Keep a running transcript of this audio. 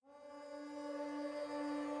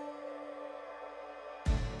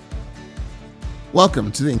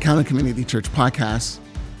Welcome to the Encounter Community Church podcast,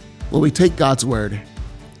 where we take God's Word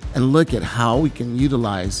and look at how we can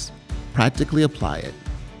utilize, practically apply it,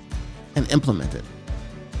 and implement it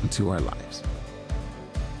into our lives.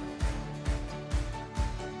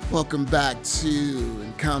 Welcome back to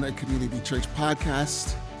Encounter Community Church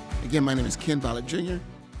podcast. Again, my name is Ken Ballard Jr.,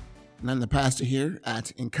 and I'm the pastor here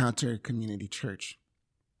at Encounter Community Church.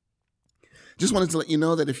 Just wanted to let you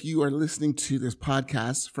know that if you are listening to this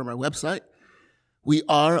podcast from our website, we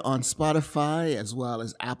are on Spotify as well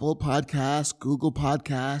as Apple Podcasts, Google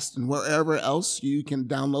Podcasts, and wherever else you can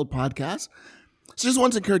download podcasts. So just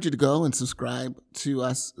want to encourage you to go and subscribe to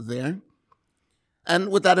us there.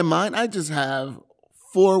 And with that in mind, I just have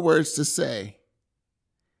 4 words to say.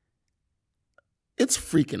 It's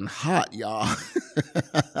freaking hot, y'all.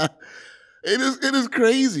 It is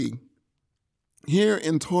crazy. Here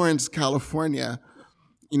in Torrance, California,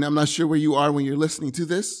 I'm not sure where you are when you're listening to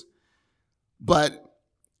this, but,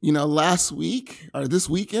 last week or this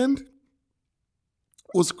weekend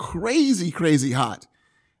was crazy hot,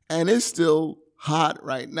 and it's still hot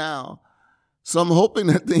right now. So I'm hoping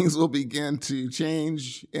that things will begin to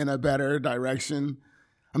change in a better direction.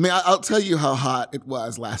 I'll tell you how hot it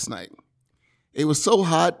was last night. It was so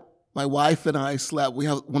hot, my wife and I slept. We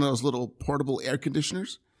have one of those little portable air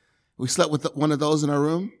conditioners. We slept with one of those in our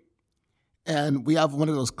room, and we have one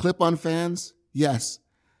of those clip-on fans. Yes.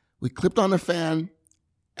 We clipped on the fan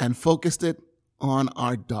and focused it on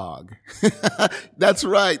our dog. That's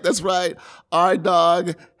right. Our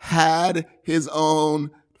dog had his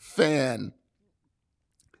own fan.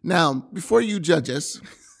 Now, before you judge us,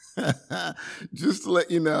 just to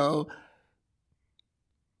let you know,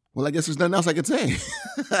 well, I guess there's nothing else I could say.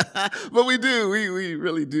 But we do. We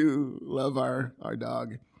really do love our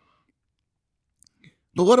dog.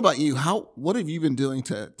 But what about you? What have you been doing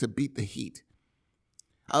to beat the heat?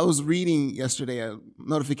 I was reading yesterday, a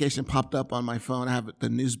notification popped up on my phone. I have the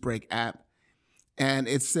Newsbreak app, and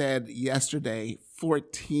it said yesterday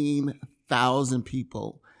 14,000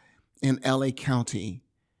 people in LA County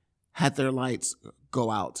had their lights go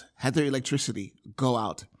out, had their electricity go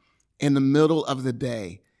out in the middle of the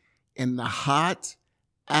day, in the hot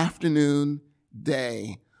afternoon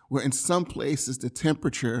day, where in some places the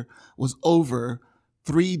temperature was over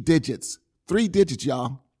 3 digits. 3 digits,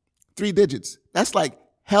 y'all. 3 digits. That's like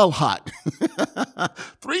hell hot.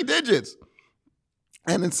 3 digits.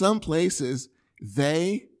 And in some places,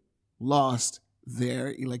 they lost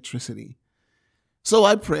their electricity. So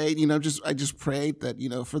I prayed, I just prayed that,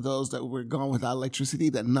 for those that were gone without electricity,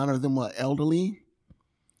 that none of them were elderly,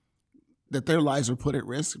 that their lives were put at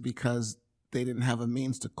risk because they didn't have a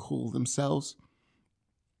means to cool themselves.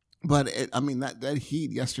 But that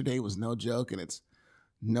heat yesterday was no joke, and it's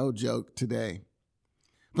no joke today.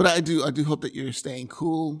 But I do hope that you're staying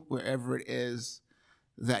cool wherever it is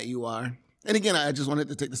that you are. And again, I just wanted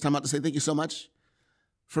to take this time out to say thank you so much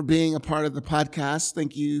for being a part of the podcast.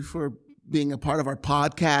 Thank you for being a part of our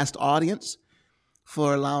podcast audience,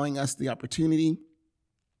 for allowing us the opportunity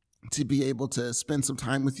to be able to spend some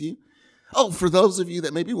time with you. Oh, for those of you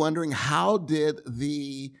that may be wondering, how did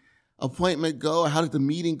the appointment go? How did the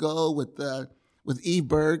meeting go with Eve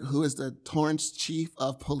Berg, who is the Torrance Chief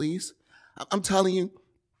of Police? I'm telling you,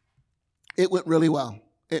 it went really well.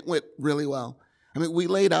 We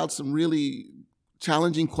laid out some really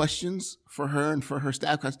challenging questions for her and for her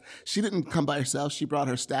staff, because she didn't come by herself. She brought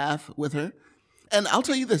her staff with her. And I'll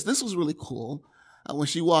tell you this was really cool. When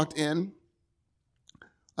she walked in,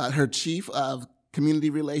 her chief of community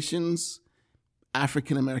relations,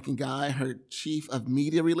 African-American guy, her chief of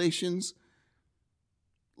media relations,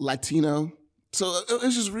 Latino. So it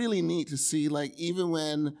was just really neat to see, even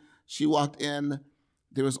when she walked in,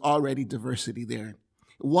 there was already diversity there.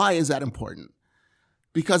 Why is that important?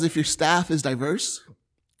 Because if your staff is diverse,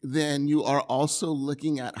 then you are also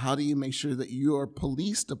looking at how do you make sure that your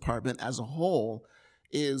police department as a whole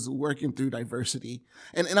is working through diversity.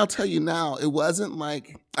 And I'll tell you now, it wasn't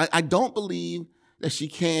like, I don't believe that she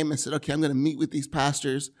came and said, okay, I'm going to meet with these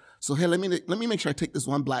pastors. So, hey, let me make sure I take this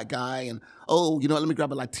one black guy and, let me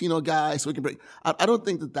grab a Latino guy so we can break. I don't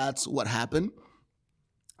think that that's what happened.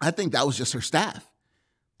 I think that was just her staff.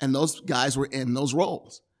 And those guys were in those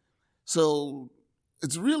roles. So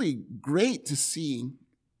it's really great to see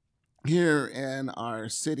here in our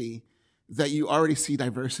city that you already see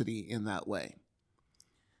diversity in that way.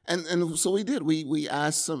 And so we did. We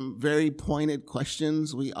asked some very pointed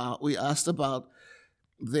questions. We asked about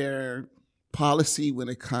their policy when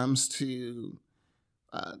it comes to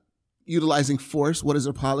utilizing force. What is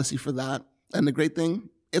their policy for that? And the great thing,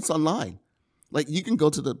 it's online. You can go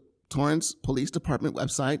to the Torrance Police Department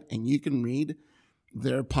website and you can read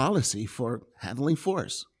their policy for handling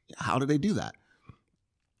force. How do they do that?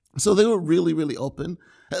 So they were really, really open.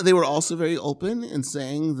 They were also very open in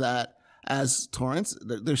saying that as Torrance,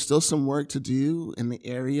 there's still some work to do in the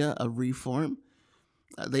area of reform.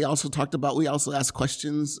 We also asked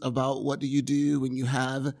questions about what do you do when you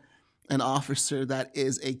have an officer that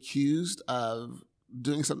is accused of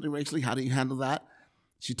doing something racially? How do you handle that?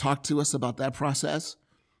 She talked to us about that process.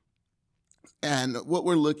 And what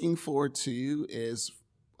we're looking forward to is,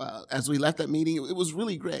 as we left that meeting, it was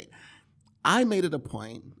really great. I made it a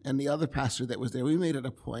point, and the other pastor that was there, we made it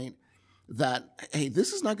a point that, hey,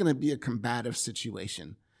 this is not going to be a combative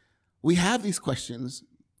situation. We have these questions.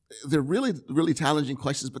 They're really, really challenging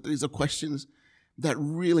questions, but these are questions that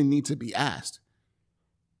really need to be asked.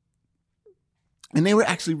 And they were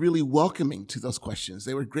actually really welcoming to those questions.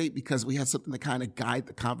 They were great because we had something to kind of guide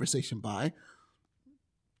the conversation by.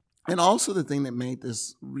 And also the thing that made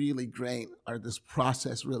this really great, or this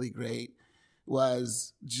process really great,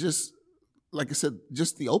 was just, like I said,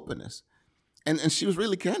 just the openness. And she was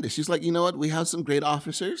really candid. She's like, you know what, we have some great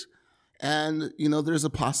officers. And, there's a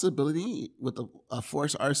possibility with a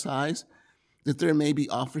force our size that there may be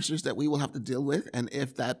officers that we will have to deal with. And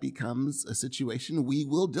if that becomes a situation, we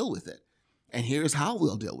will deal with it. And here's how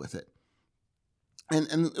we'll deal with it. And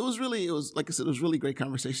it was like I said, it was really great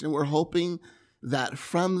conversation. And we're hoping that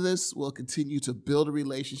from this, we'll continue to build a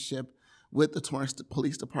relationship with the Torrance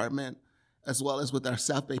Police Department, as well as with our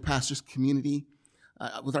South Bay pastors community,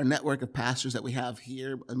 with our network of pastors that we have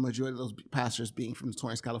here, a majority of those pastors being from the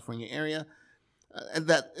Torrance, California area, and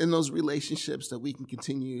that in those relationships that we can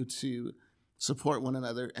continue to support one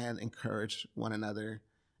another and encourage one another,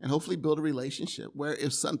 and hopefully build a relationship where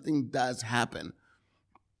if something does happen,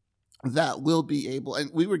 that we'll be able, and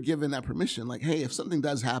we were given that permission, like, hey, if something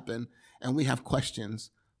does happen and we have questions,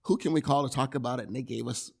 who can we call to talk about it? And they gave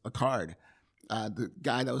us a card. The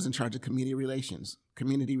guy that was in charge of community relations,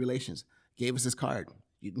 gave us his card.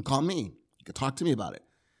 You can call me. You can talk to me about it.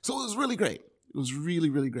 So it was really great. It was really,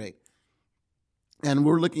 really great. And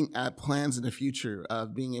we're looking at plans in the future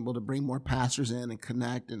of being able to bring more pastors in and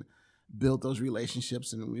connect and build those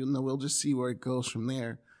relationships. And we'll just see where it goes from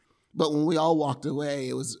there. But when we all walked away,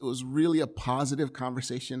 it was really a positive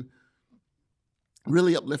conversation,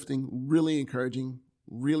 really uplifting, really encouraging,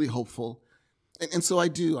 really hopeful. And so I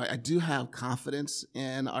do have confidence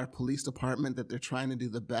in our police department that they're trying to do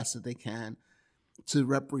the best that they can to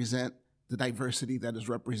represent the diversity that is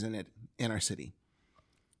represented in our city.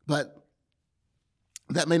 But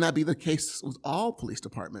that may not be the case with all police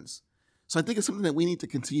departments. So I think it's something that we need to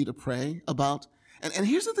continue to pray about. And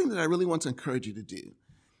here's the thing that I really want to encourage you to do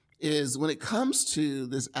is when it comes to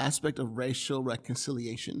this aspect of racial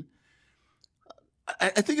reconciliation, I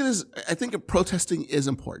think protesting is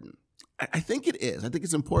important. I think it is. I think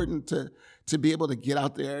it's important to be able to get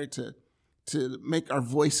out there, to make our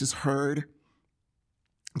voices heard,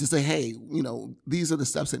 to say, hey, these are the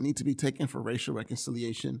steps that need to be taken for racial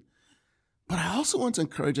reconciliation. But I also want to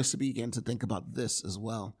encourage us to begin to think about this as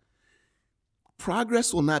well.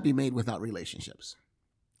 Progress will not be made without relationships.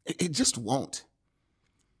 It just won't.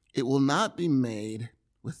 It will not be made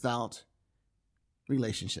without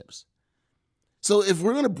relationships. So if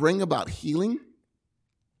we're going to bring about healing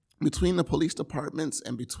between the police departments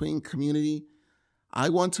and between community, I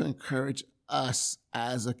want to encourage us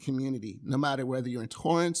as a community, no matter whether you're in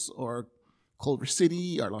Torrance or Culver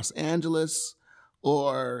City or Los Angeles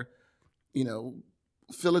or,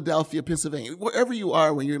 Philadelphia, Pennsylvania, wherever you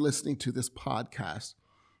are when you're listening to this podcast.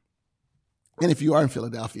 And if you are in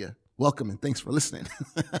Philadelphia, welcome and thanks for listening.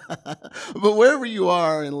 But wherever you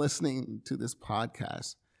are and listening to this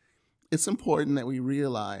podcast, it's important that we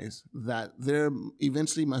realize that there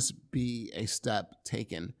eventually must be a step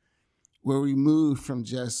taken where we move from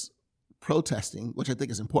just protesting, which I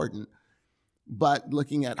think is important, but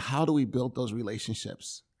looking at how do we build those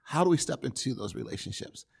relationships? How do we step into those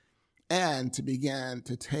relationships? And to begin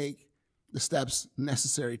to take the steps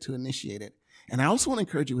necessary to initiate it. And I also want to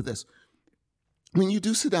encourage you with this. When you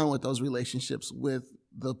do sit down with those relationships with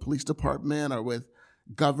the police department or with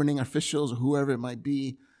governing officials or whoever it might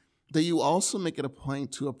be, that you also make it a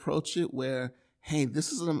point to approach it where, hey,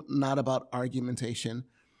 this is not about argumentation,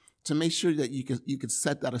 to make sure that you could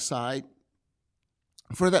set that aside.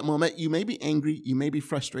 For that moment, you may be angry, you may be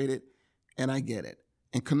frustrated, and I get it.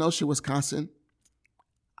 In Kenosha, Wisconsin,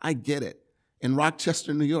 I get it. In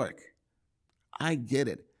Rochester, New York, I get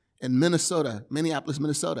it. In Minneapolis,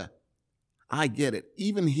 Minnesota, I get it.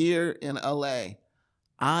 Even here in LA,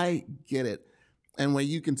 I get it. And when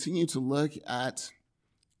you continue to look at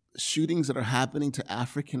shootings that are happening to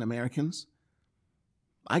African Americans,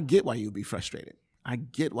 I get why you'd be frustrated. I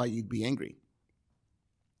get why you'd be angry.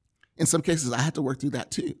 In some cases, I had to work through that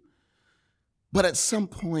too. But at some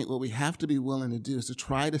point, what we have to be willing to do is to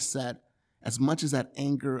try to set as much as that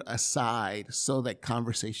anger aside so that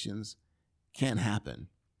conversations can happen.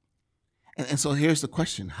 And so here's the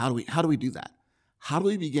question. How do we do that? How do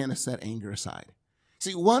we begin to set anger aside?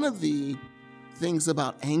 See, one of the things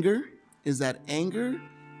about anger is that anger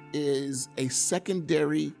is a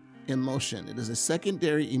secondary emotion. It is a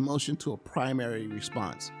secondary emotion to a primary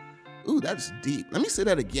response. Ooh, that's deep. Let me say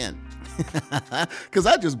that again, because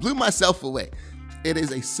I just blew myself away. It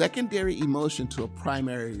is a secondary emotion to a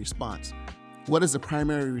primary response. What is the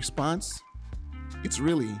primary response? It's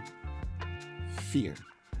really fear.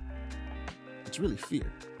 It's really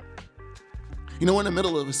fear. You know, we're in the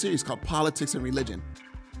middle of a series called Politics and Religion.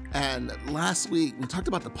 And last week, we talked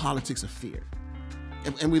about the politics of fear.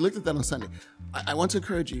 And we looked at that on Sunday. I want to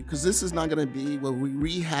encourage you, because this is not going to be where we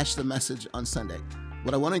rehash the message on Sunday.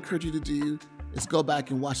 What I want to encourage you to do is go back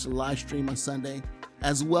and watch the live stream on Sunday,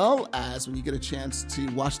 as well as when you get a chance to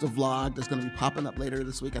watch the vlog that's going to be popping up later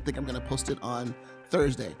this week. I think I'm going to post it on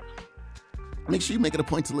Thursday. Make sure you make it a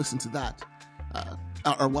point to listen to that,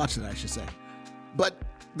 or watch it, I should say. But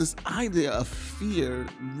this idea of fear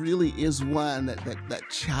really is one that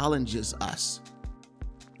challenges us.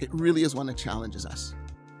 It really is one that challenges us.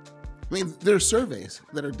 I mean, there are surveys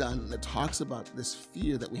that are done that talks about this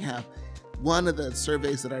fear that we have. One of the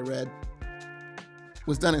surveys that I read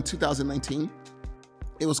was done in 2019.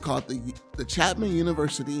 It was called the Chapman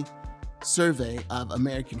University Survey of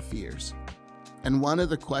American Fears. And one of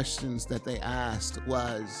the questions that they asked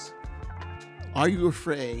was, are you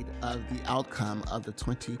afraid of the outcome of the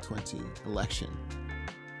 2020 election?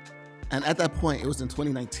 And at that point, it was in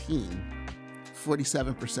 2019,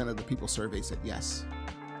 47% of the people surveyed said yes.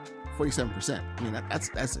 47%. I mean,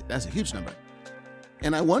 that's a huge number.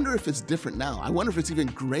 And I wonder if it's different now. I wonder if it's even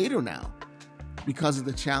greater now because of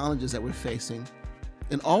the challenges that we're facing.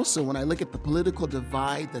 And also, when I look at the political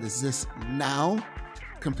divide that exists now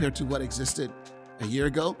compared to what existed a year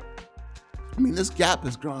ago, I mean, this gap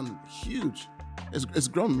has grown huge. It's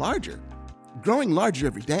grown larger, growing larger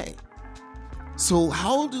every day. So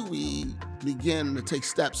how do we begin to take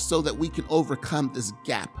steps so that we can overcome this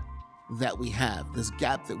gap that we have, this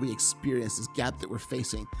gap that we experience, this gap that we're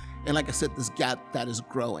facing? And like I said, this gap that is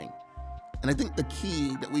growing. And I think the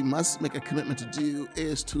key that we must make a commitment to do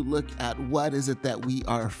is to look at what is it that we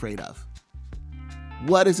are afraid of?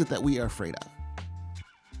 What is it that we are afraid of?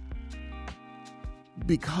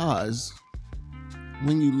 Because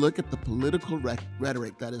when you look at the political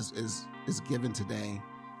rhetoric that is given today,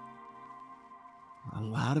 a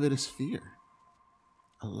lot of it is fear.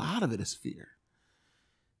 A lot of it is fear.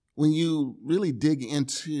 When you really dig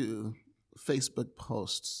into Facebook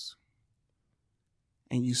posts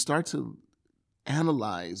and you start to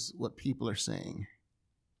analyze what people are saying,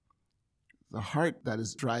 the heart that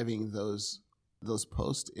is driving those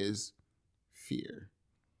posts is fear.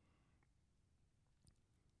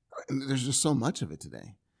 And there's just so much of it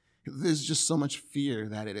today. There's just so much fear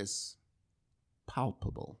that it is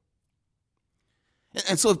palpable.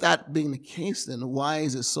 And so if that being the case, then why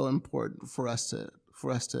is it so important for us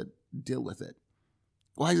to deal with it?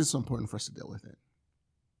 Why is it so important for us to deal with it?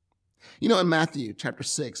 You know, in Matthew chapter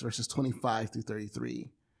 6, verses 25 through 33,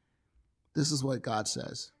 this is what God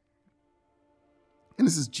says. And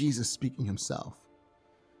this is Jesus speaking himself.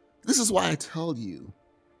 This is why I tell you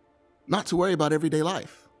not to worry about everyday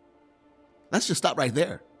life. Let's just stop right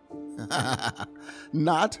there.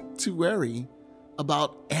 Not to worry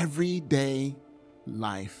about everyday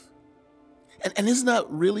life. And isn't that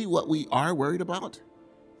really what we are worried about?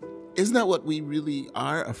 Isn't that what we really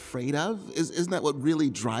are afraid of? Isn't that what really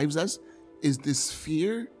drives us? Is this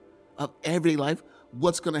fear of everyday life?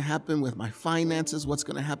 What's going to happen with my finances? What's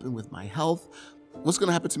going to happen with my health? What's going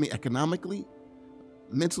to happen to me economically,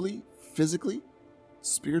 mentally, physically,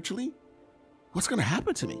 spiritually? What's going to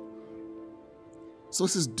happen to me? So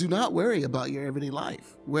it says, do not worry about your everyday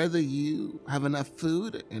life, whether you have enough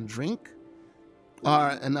food and drink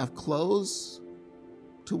or enough clothes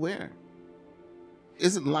to wear.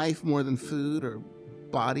 Isn't life more than food, or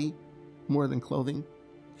body more than clothing?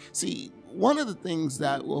 See, one of the things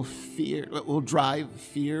that will drive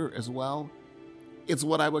fear as well, it's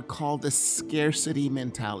what I would call the scarcity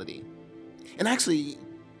mentality. And actually,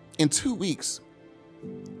 in 2 weeks,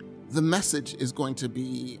 the message is going to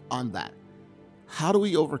be on that. How do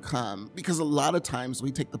we overcome? Because a lot of times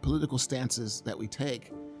we take the political stances that we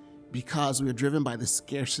take because we are driven by the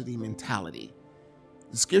scarcity mentality.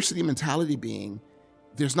 The scarcity mentality being,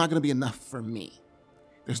 there's not going to be enough for me.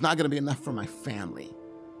 There's not going to be enough for my family.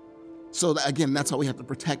 So again, that's why we have to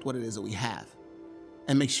protect what it is that we have.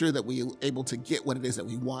 and make sure that we're able to get what it is that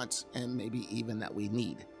we want and maybe even that we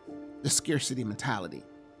need. The scarcity mentality.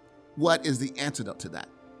 What is the antidote to that?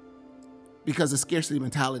 Because the scarcity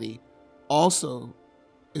mentality also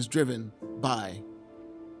is driven by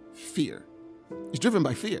fear. It's driven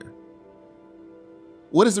by fear.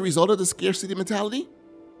 What is the result of the scarcity mentality?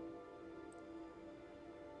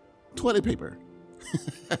 Toilet paper.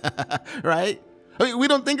 Right? I mean, we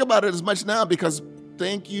don't think about it as much now because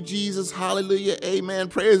thank you, Jesus. Hallelujah. Amen.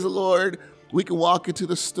 Praise the Lord. We can walk into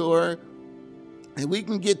the store and we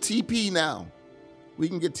can get TP now. We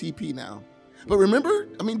can get TP now. But remember,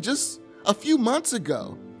 just a few months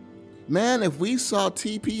ago, man, if we saw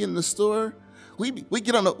TP in the store, we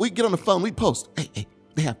get on the phone, we post, hey,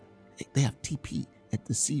 they have TP at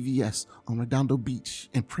the CVS on Redondo Beach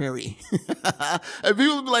and Prairie. And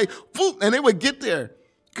people would be like, "Poof," and they would get there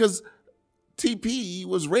because TP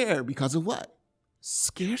was rare because of what?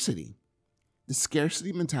 Scarcity. The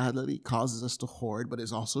scarcity mentality causes us to hoard, but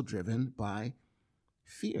is also driven by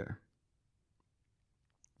fear.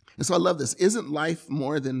 And so I love this. Isn't life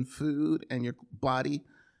more than food and your body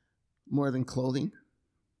more than clothing?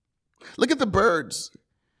 Look at the birds.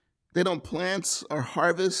 They don't plant or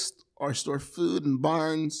harvest or store food in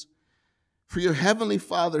barns, for your heavenly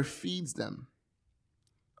Father feeds them.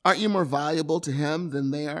 Aren't you more valuable to him than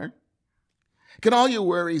they are? Can all your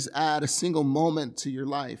worries add a single moment to your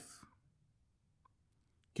life?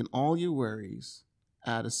 Can all your worries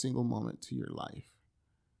add a single moment to your life?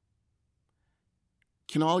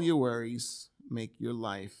 Can all your worries make your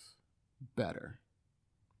life better?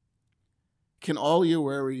 Can all your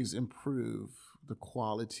worries improve the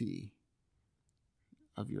quality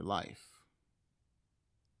of your life?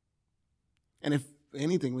 And if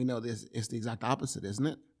anything, we know this is the exact opposite, isn't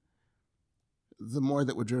it? The more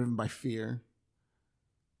that we're driven by fear,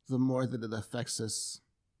 the more that it affects us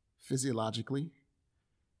physiologically.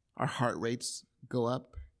 Our heart rates go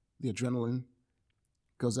up, the adrenaline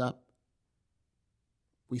goes up.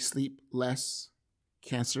 We sleep less,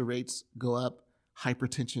 cancer rates go up,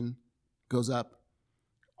 hypertension goes up.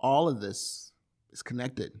 All of this is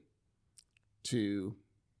connected to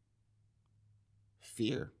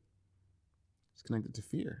fear. It's connected to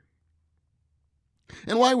fear.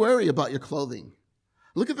 And why worry about your clothing?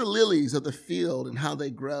 Look at the lilies of the field and how they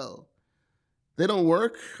grow. They don't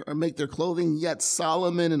work or make their clothing, yet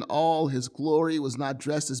Solomon in all his glory was not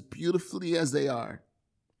dressed as beautifully as they are.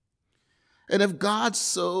 And if God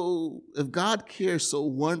cares so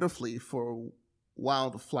wonderfully for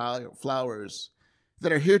wild flowers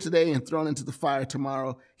that are here today and thrown into the fire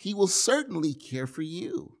tomorrow, he will certainly care for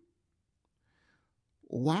you.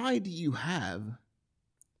 Why do you have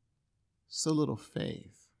so little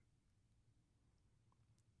faith?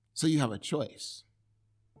 So you have a choice: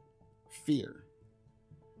 fear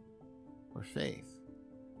or faith.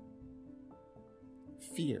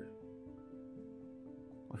 Fear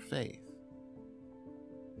or faith.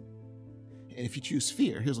 And if you choose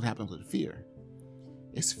fear, here's what happens with fear.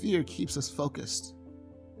 Fear keeps us focused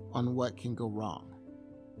on what can go wrong.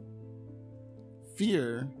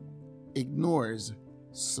 Fear ignores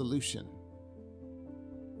solution.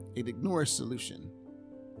 It ignores solution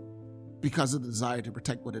because of the desire to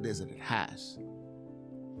protect what it is that it has.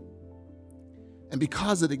 And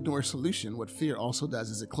because it ignores solution, what fear also does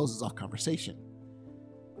is it closes off conversation.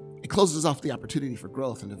 It closes off the opportunity for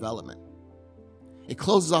growth and development. It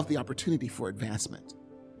closes off the opportunity for advancement.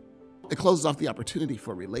 It closes off the opportunity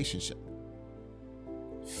for relationship.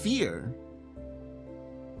 Fear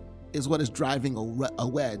is what is driving a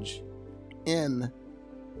wedge in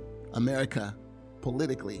America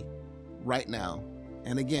politically right now.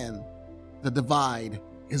 And again, the divide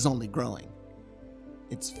is only growing.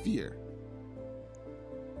 It's fear.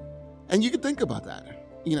 And you can think about that.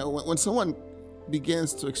 When someone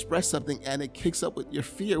begins to express something and it kicks up with your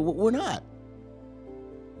fear, we're not.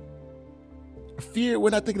 Fear, we're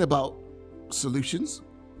not thinking about solutions.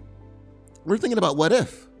 We're thinking about what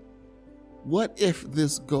if. What if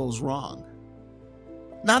this goes wrong?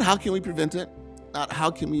 Not how can we prevent it, not how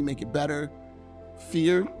can we make it better.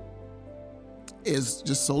 Fear is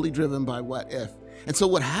just solely driven by what if. And so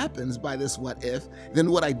what happens by this what if, then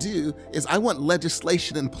what I do is I want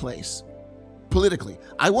legislation in place. Politically,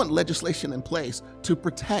 I want legislation in place to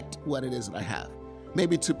protect what it is that I have.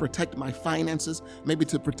 Maybe to protect my finances, maybe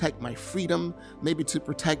to protect my freedom, maybe to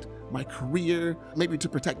protect my career, maybe to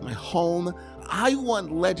protect my home. I want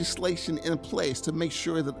legislation in place to make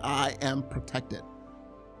sure that I am protected.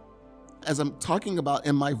 As I'm talking about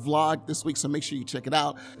in my vlog this week, so make sure you check it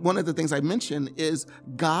out, one of the things I mentioned is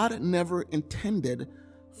God never intended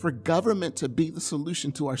for government to be the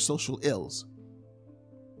solution to our social ills.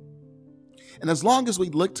 And as long as we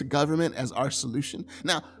look to government as our solution,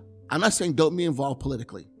 now, I'm not saying don't be involved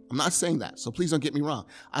politically. I'm not saying that. So please don't get me wrong.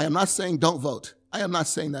 I am not saying don't vote. I am not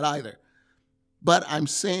saying that either. But I'm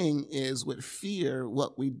saying is with fear,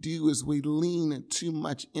 what we do is we lean too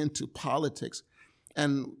much into politics.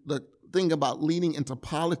 And the thing about leaning into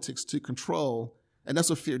politics to control, and that's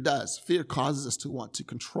what fear does. Fear causes us to want to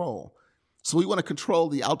control. So we want to control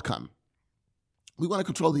the outcome. We want to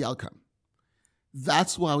control the outcome.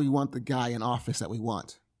 That's why we want the guy in office that we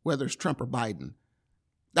want, whether it's Trump or Biden.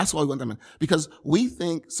 That's why we want them in. Because we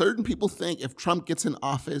think, certain people think if Trump gets in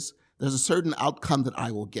office, there's a certain outcome that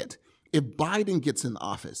I will get. If Biden gets in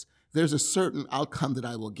office, there's a certain outcome that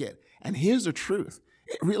I will get. And here's the truth.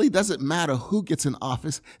 It really doesn't matter who gets in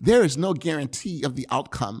office. There is no guarantee of the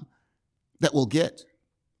outcome that we'll get.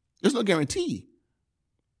 There's no guarantee.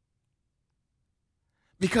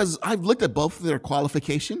 Because I've looked at both of their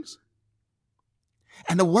qualifications.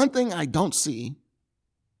 And the one thing I don't see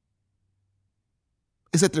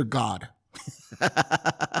is that they're God.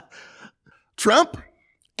 Trump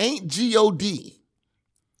ain't G-O-D.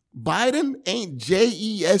 Biden ain't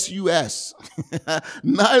J-E-S-U-S.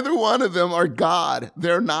 Neither one of them are God.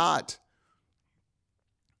 They're not.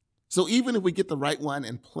 So even if we get the right one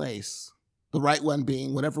in place, the right one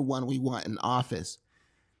being whatever one we want in office,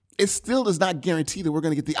 it still does not guarantee that we're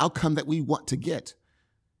going to get the outcome that we want to get.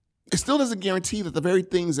 It still doesn't guarantee that the very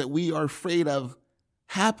things that we are afraid of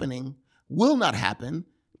happening will not happen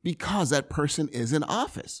because that person is in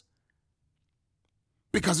office.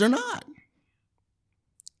 Because they're not.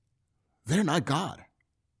 They're not God.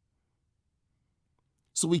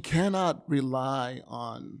 So we cannot rely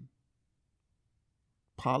on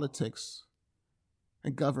politics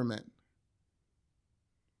and government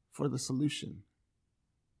for the solution.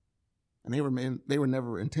 And they were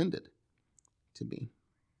never intended to be.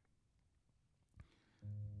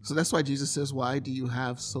 So that's why Jesus says, why do you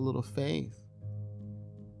have so little faith?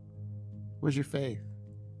 Where's your faith?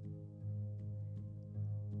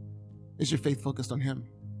 Is your faith focused on him?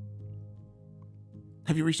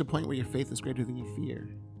 Have you reached a point where your faith is greater than your fear?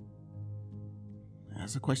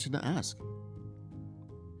 That's a question to ask.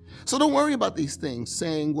 So don't worry about these things,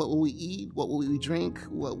 saying, what will we eat? What will we drink?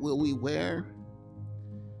 What will we wear?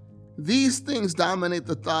 These things dominate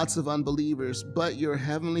the thoughts of unbelievers, but your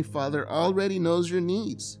heavenly Father already knows your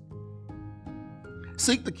needs.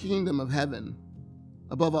 Seek the kingdom of heaven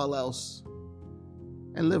above all else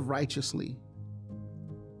and live righteously,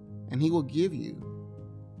 and he will give you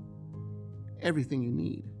everything you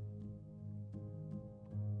need.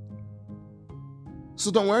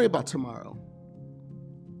 So don't worry about tomorrow,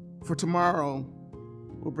 for tomorrow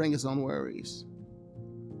will bring its own worries.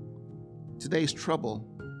 Today's trouble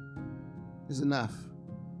is enough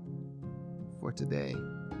for today.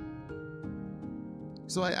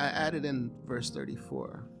 So I added in verse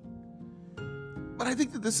 34. But I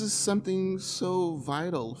think that this is something so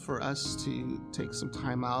vital for us to take some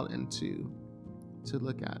time out and to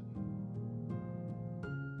look at.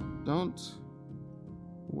 Don't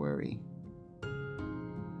worry.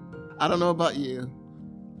 I don't know about you.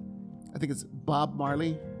 I think it's Bob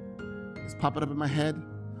Marley. It's popping up in my head.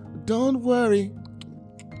 Don't worry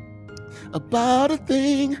about a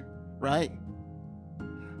thing, right?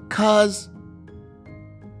 'Cause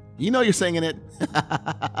you know you're singing it.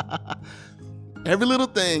 Every little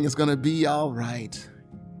thing is going to be all right.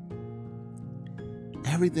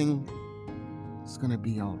 Everything is going to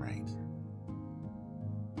be all right.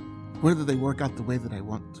 Whether they work out the way that I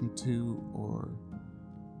want them to or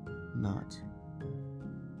not.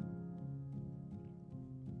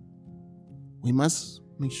 We must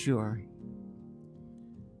make sure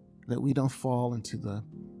that we don't fall into the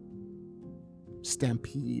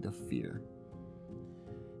stampede of fear.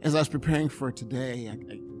 As I was preparing for today,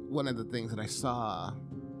 one of the things that I saw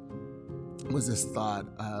was this thought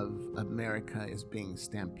of America as being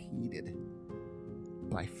stampeded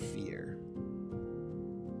by fear.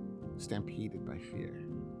 Stampeded by fear.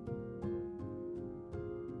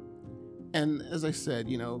 And as I said,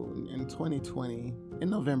 in 2020, in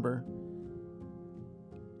November,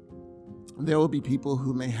 there will be people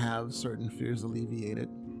who may have certain fears alleviated,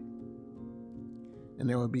 and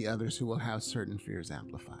there will be others who will have certain fears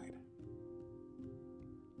amplified.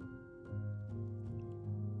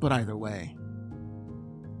 But either way,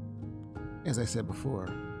 as I said before,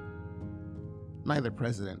 neither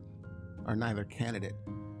president or neither candidate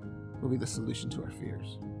will be the solution to our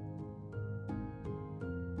fears.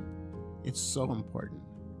 It's so important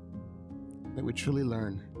that we truly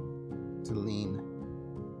learn to lean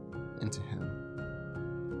into him.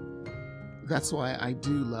 That's why I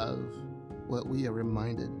do love what we are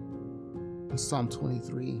reminded in Psalm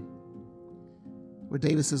 23, where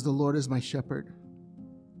David says, the Lord is my shepherd.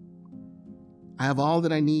 I have all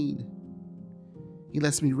that I need. He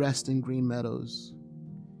lets me rest in green meadows.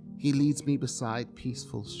 He leads me beside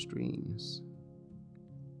peaceful streams.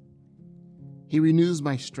 He renews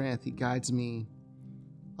my strength. He guides me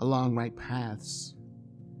along right paths,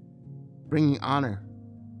 bringing honor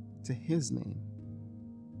to his name.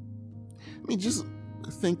 I mean, just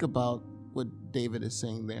think about what David is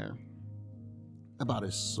saying there about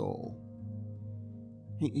his soul.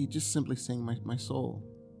 He just simply saying, my soul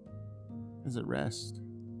is at rest.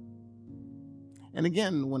 And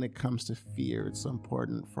again, when it comes to fear, it's so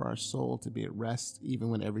important for our soul to be at rest,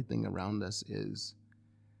 even when everything around us is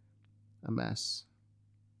a mess.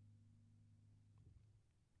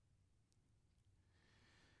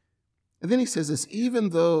 And then he says this, even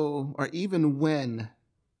though, or even when,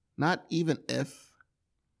 not even if,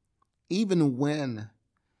 even when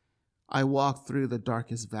I walk through the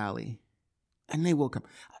darkest valley, and they will come.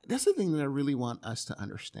 That's the thing that I really want us to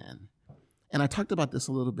understand. And I talked about this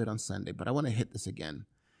a little bit on Sunday, but I want to hit this again.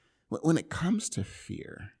 When it comes to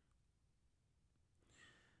fear,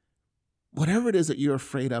 whatever it is that you're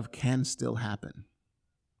afraid of can still happen.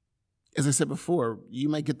 As I said before, you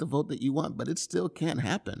might get the vote that you want, but it still can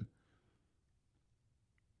happen.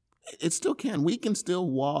 It still can. We can still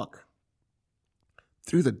walk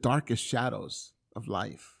through the darkest shadows of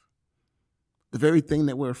life, the very thing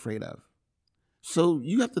that we're afraid of. So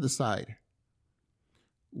you have to decide,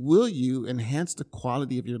 will you enhance the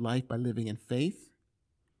quality of your life by living in faith,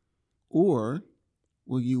 or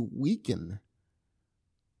will you weaken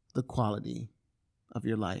the quality of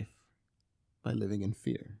your life by living in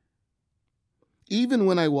fear? Even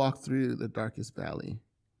when I walk through the darkest valley,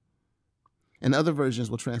 and other versions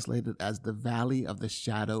will translate it as the valley of the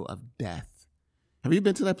shadow of death. Have you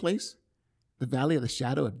been to that place? The valley of the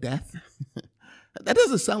shadow of death? That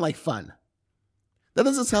doesn't sound like fun. That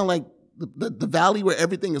doesn't sound like the valley where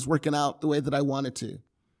everything is working out the way that I want it to.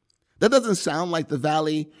 That doesn't sound like the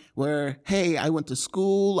valley where, hey, I went to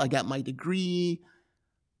school, I got my degree,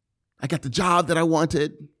 I got the job that I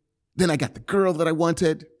wanted, then I got the girl that I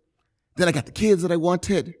wanted, then I got the kids that I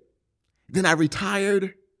wanted, then I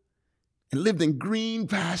retired and lived in green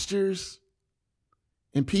pastures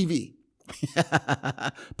in PV,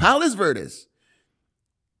 Palos Verdes,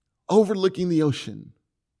 overlooking the ocean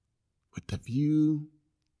with the view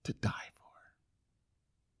to die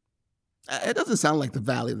for. It doesn't sound like the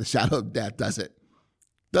valley of the shadow of death, does it?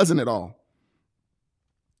 Doesn't at all.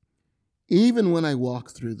 Even when I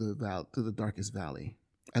walk through the darkest valley,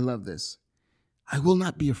 I love this. I will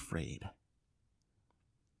not be afraid.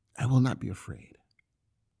 I will not be afraid.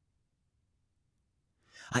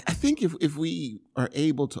 I think if we are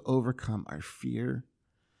able to overcome our fear,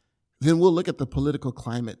 then we'll look at the political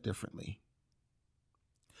climate differently.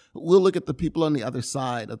 We'll look at the people on the other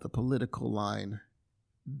side of the political line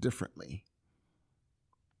differently.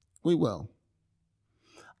 We will.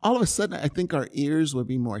 All of a sudden, I think our ears will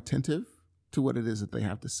be more attentive to what it is that they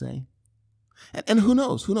have to say. And who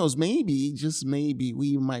knows, maybe, just maybe,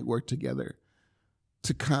 we might work together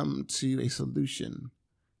to come to a solution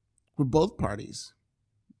where both parties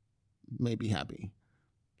may be happy.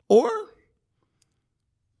 Or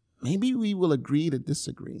maybe we will agree to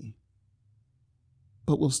disagree,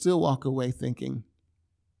 but we'll still walk away thinking,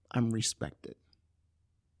 I'm respected.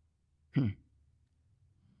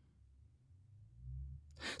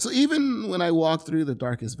 So even when I walk through the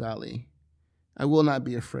darkest valley, I will not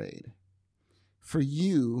be afraid, for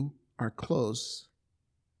you are close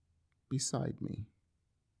beside me.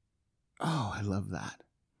 Oh, I love that.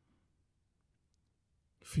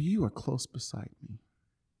 For you are close beside me.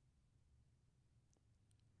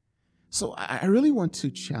 So I really want to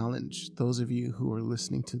challenge those of you who are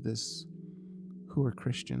listening to this, who are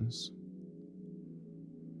Christians.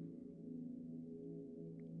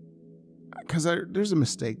 Because there's a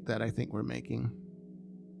mistake that I think we're making.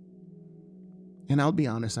 And I'll be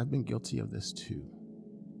honest, I've been guilty of this too.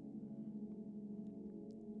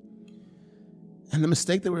 And the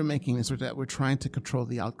mistake that we're making is that we're trying to control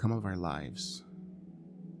the outcome of our lives.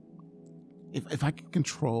 If I can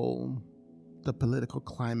control the political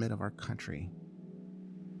climate of our country,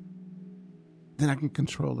 then I can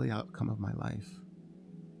control the outcome of my life.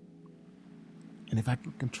 And if I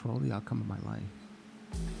can control the outcome of my life,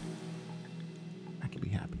 I can be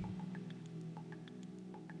happy.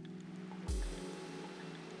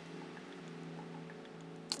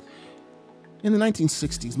 In the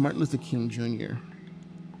 1960s, Martin Luther King Jr.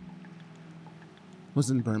 was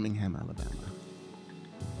in Birmingham, Alabama.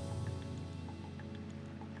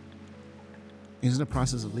 He was in the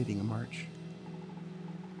process of leading a march.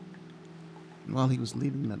 And while he was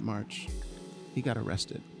leading that march, he got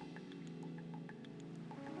arrested.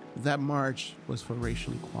 That march was for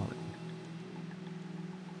racial equality.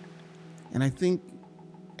 And I think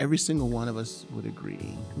every single one of us would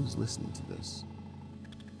agree who's listening to this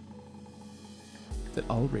that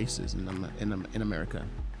all races in America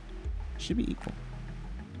should be equal.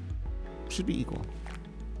 Should be equal.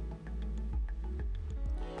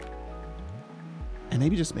 And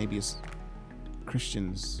maybe, just maybe, as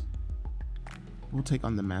Christians, we'll take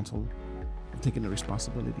on the mantle of taking the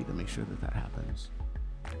responsibility to make sure that that happens.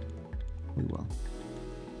 We will.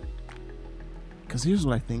 Because here's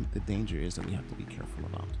what I think the danger is that we have to be careful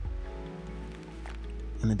about.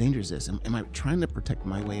 And the danger is this: am I trying to protect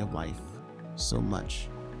my way of life so much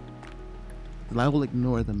that I will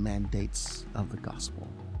ignore the mandates of the gospel?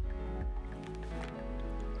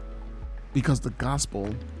 Because the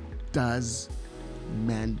gospel does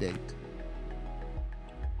mandate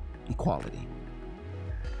equality.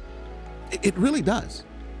 It really does.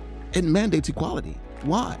 It mandates equality.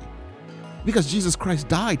 Why? Because Jesus Christ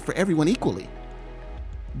died for everyone equally.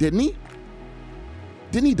 Didn't he?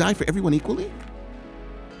 Didn't he die for everyone equally?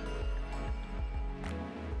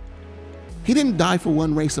 He didn't die for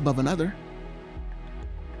one race above another.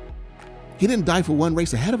 He didn't die for one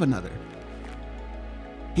race ahead of another.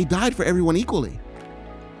 He died for everyone equally.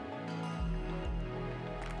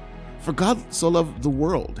 For God so loved the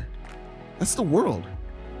world. That's the world.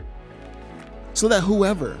 So that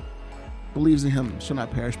whoever believes in him shall not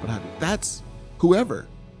perish but have it. That's whoever.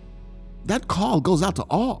 That call goes out to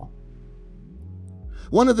all.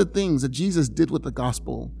 One of the things that Jesus did with the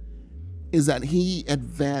gospel is that he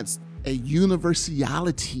advanced a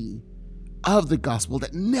universality of the gospel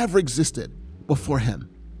that never existed before him.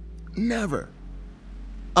 Never.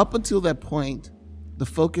 Up until that point, the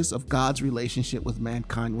focus of God's relationship with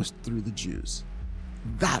mankind was through the Jews.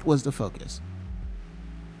 That was the focus.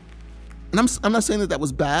 And I'm not saying that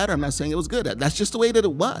was bad, or I'm not saying it was good. That's just the way that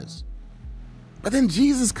it was. But then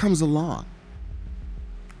Jesus comes along.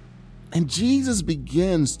 And Jesus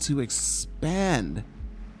begins to expand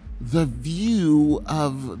the view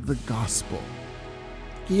of the gospel.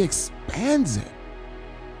 He expands it.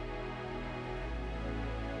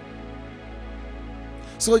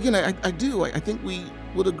 So again, I think we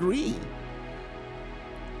would agree,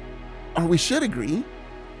 or we should agree.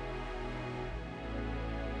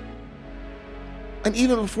 And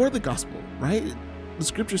even before the gospel, right? The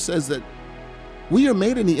scripture says that we are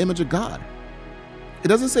made in the image of God. It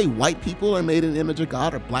doesn't say white people are made in the image of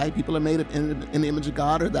God, or black people are made in the image of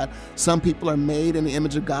God, or that some people are made in the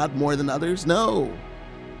image of God more than others. No.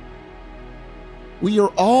 We are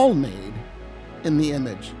all made in the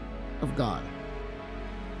image of God.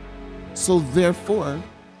 So therefore,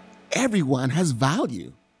 everyone has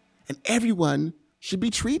value, and everyone should be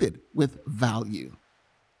treated with value.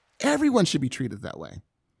 Everyone should be treated that way.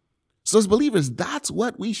 So as believers, that's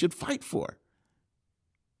what we should fight for.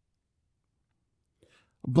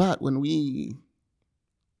 But when we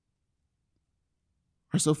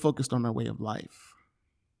are so focused on our way of life,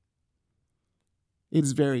 it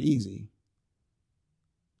is very easy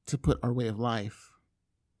to put our way of life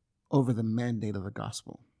over the mandate of the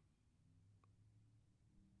gospel.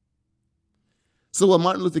 So when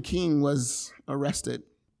Martin Luther King was arrested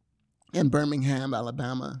in Birmingham,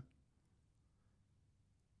 Alabama,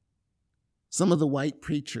 some of the white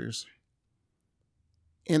preachers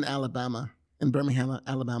in Birmingham,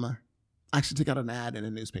 Alabama, actually took out an ad in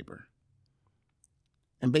a newspaper.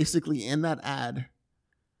 And basically in that ad,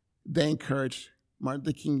 they encouraged Martin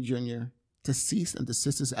Luther King Jr. to cease and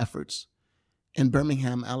desist his efforts in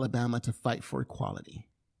Birmingham, Alabama to fight for equality.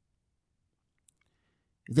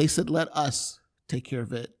 They said, let us take care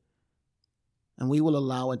of it, and we will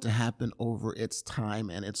allow it to happen over its time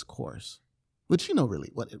and its course. Which you know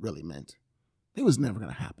really what it really meant. It was never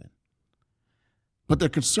going to happen. But their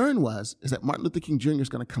concern is that Martin Luther King Jr. is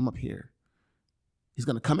going to come up here. He's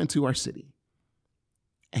going to come into our city,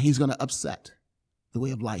 and he's going to upset the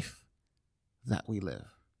way of life that we live.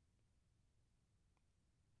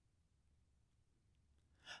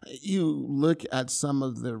 You look at some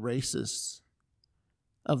of the racists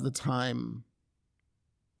of the time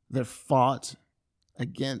that fought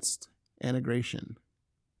against integration,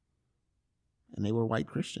 and they were white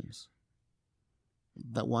Christians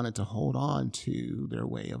that wanted to hold on to their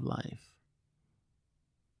way of life.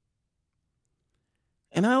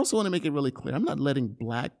 And I also want to make it really clear, I'm not letting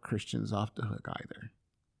black Christians off the hook either.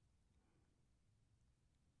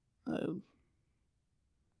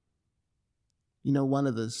 One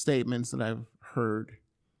of the statements that I've heard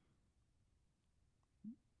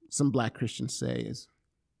some black Christians say is,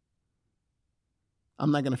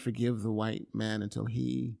 I'm not going to forgive the white man until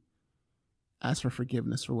he ask for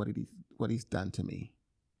forgiveness for what he's done to me,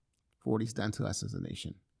 for what he's done to us as a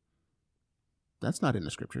nation. That's not in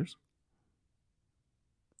the scriptures.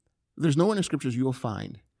 There's nowhere in the scriptures you will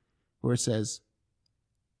find where it says,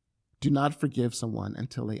 do not forgive someone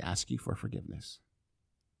until they ask you for forgiveness.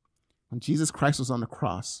 When Jesus Christ was on the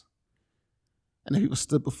cross and the people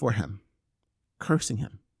stood before him, cursing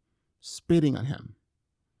him, spitting on him,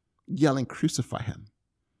 yelling, crucify him,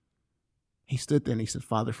 he stood there and he said,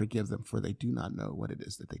 Father, forgive them, for they do not know what it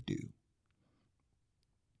is that they do.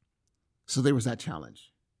 So there was that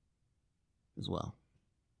challenge as well.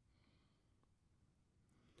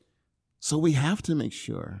 So we have to make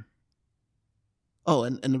sure. Oh,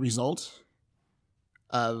 and the result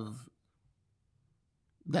of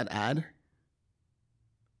that ad,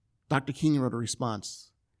 Dr. King wrote a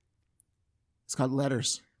response. It's called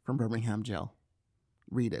Letters from Birmingham Jail.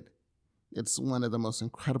 Read it. It's one of the most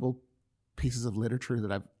incredible pieces of literature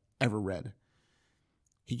that I've ever read.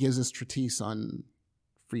 He gives a treatise on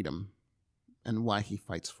freedom and why he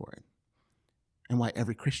fights for it and why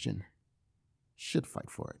every Christian should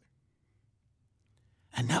fight for it.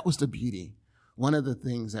 And that was the beauty. One of the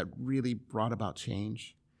things that really brought about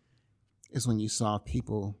change is when you saw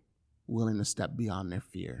people willing to step beyond their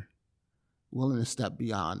fear, willing to step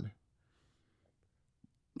beyond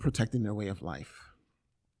protecting their way of life,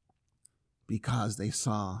 because they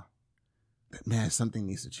saw that, man, something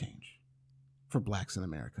needs to change for blacks in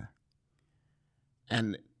America.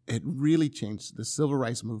 And it really changed. The civil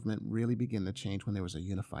rights movement really began to change when there was a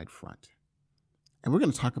unified front. And we're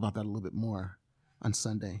going to talk about that a little bit more on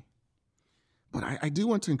Sunday. But I do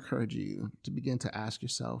want to encourage you to begin to ask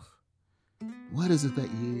yourself, what is it that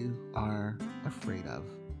you are afraid of?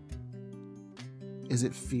 Is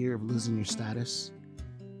it fear of losing your status?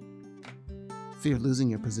 Fear of losing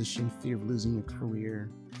your position? Fear of losing your career?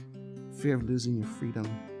 Fear of losing your freedom?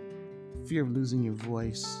 Fear of losing your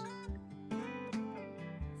voice?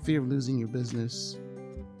 Fear of losing your business?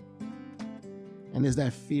 And is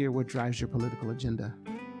that fear what drives your political agenda?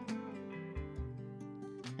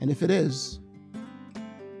 And if it is,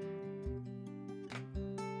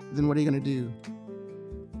 then what are you going to do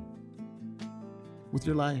with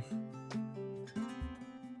your life?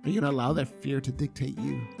 Are you going to allow that fear to dictate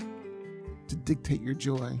you, to dictate your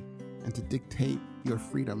joy, and to dictate your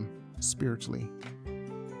freedom spiritually?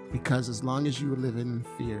 Because as long as you are living in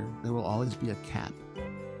fear, there will always be a cap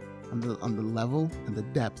on the level and the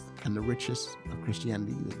depth and the richness of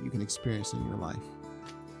Christianity that you can experience in your life.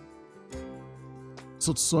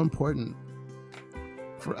 So it's so important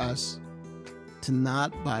for us to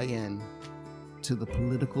not buy in to the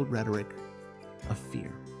political rhetoric of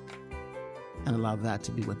fear and allow that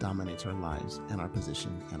to be what dominates our lives and our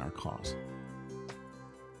position and our cause.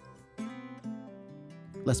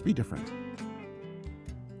 Let's be different.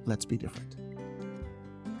 Let's be different.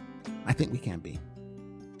 I think we can be.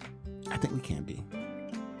 I think we can be.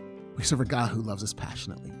 We serve a God who loves us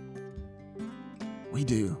passionately. We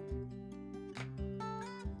do.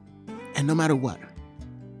 And no matter what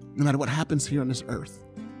happens here on this earth,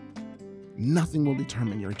 nothing will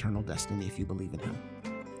determine your eternal destiny if you believe in him.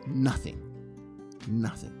 Nothing.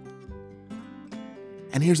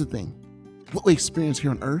 And here's the thing. What we experience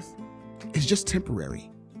here on earth is just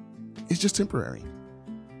temporary. It's just temporary.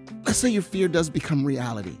 Let's say your fear does become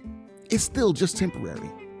reality. It's still just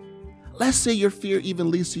temporary. Let's say your fear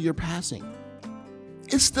even leads to your passing.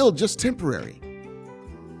 It's still just temporary.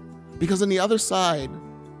 Because on the other side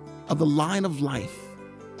of the line of life,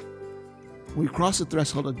 when we cross the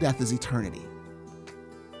threshold of death, is eternity.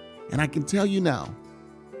 And I can tell you now,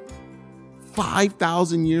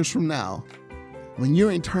 5,000 years from now, when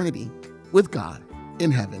you're in eternity with God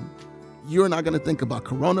in heaven, you're not going to think about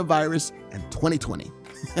coronavirus and 2020.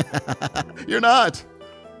 You're not.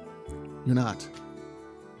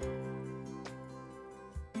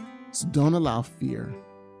 So don't allow fear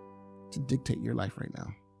to dictate your life right now.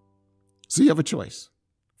 So you have a choice.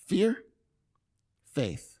 Fear,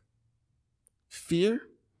 faith. Fear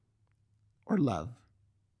or love.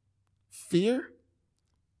 Fear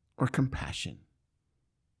or compassion.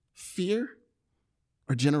 Fear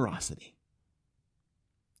or generosity.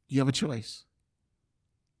 You have a choice.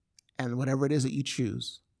 And whatever it is that you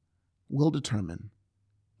choose will determine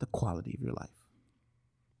the quality of your life.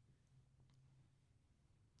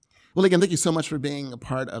 Well, again, thank you so much for being a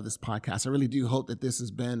part of this podcast. I really do hope that this has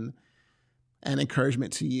been an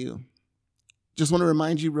encouragement to you. Just want to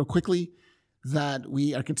remind you real quickly that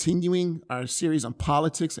we are continuing our series on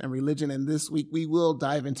politics and religion. And this week we will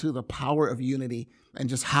dive into the power of unity and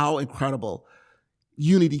just how incredible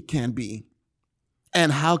unity can be.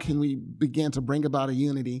 And how can we begin to bring about a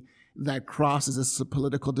unity that crosses this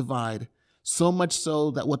political divide So much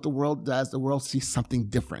so that what the world does, the world sees something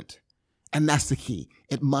different. And that's the key.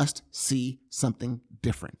 It must see something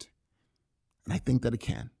different. And I think that it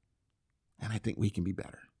can. And I think we can be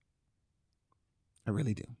better. I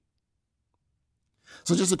really do.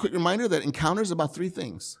 So just a quick reminder that Encounter is about three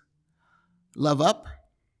things. Love up.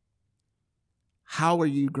 How are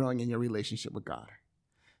you growing in your relationship with God?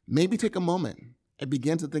 Maybe take a moment and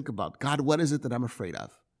begin to think about, God, what is it that I'm afraid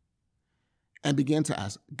of? And begin to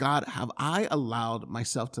ask, God, have I allowed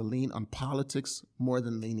myself to lean on politics more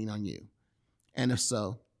than leaning on you? And if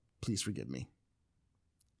so, please forgive me.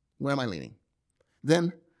 Where am I leaning?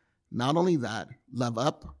 Then, not only that, love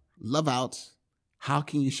up, love out. How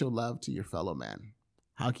can you show love to your fellow man?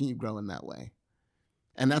 How can you grow in that way?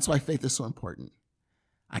 And that's why faith is so important.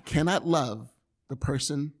 I cannot love the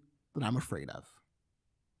person that I'm afraid of.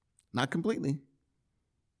 Not completely.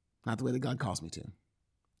 Not the way that God calls me to.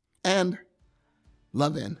 And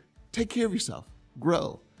love in. Take care of yourself.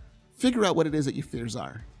 Grow. Figure out what it is that your fears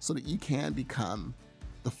are so that you can become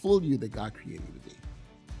the full you that God created you to be.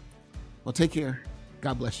 Well, take care.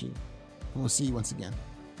 God bless you. And we'll see you once again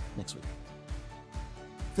next week.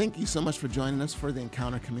 Thank you so much for joining us for the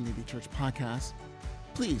Encounter Community Church podcast.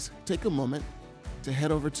 Please take a moment to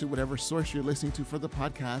head over to whatever source you're listening to for the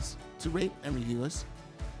podcast to rate and review us.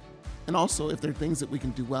 And also, if there are things that we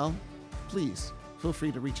can do well, please feel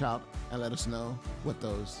free to reach out and let us know what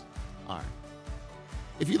those are.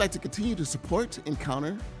 If you'd like to continue to support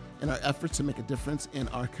Encounter and our efforts to make a difference in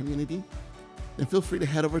our community, then feel free to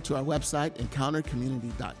head over to our website,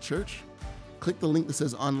 encountercommunity.church. Click the link that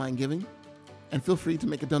says online giving, and feel free to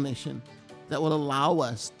make a donation that will allow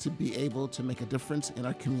us to be able to make a difference in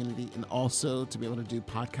our community and also to be able to do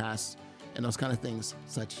podcasts and those kind of things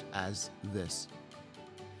such as this.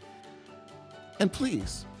 And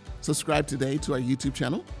please subscribe today to our YouTube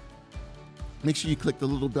channel. Make sure you click the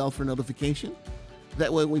little bell for notification.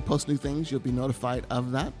 That way when we post new things, you'll be notified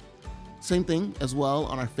of that. Same thing as well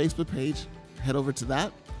on our Facebook page. Head over to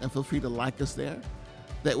that and feel free to like us there.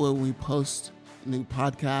 That way when we post new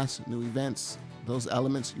podcasts, new events, those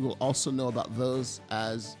elements, you will also know about those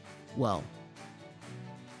as well.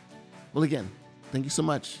 Well, again, thank you so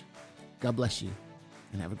much. God bless you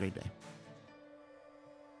and have a great day.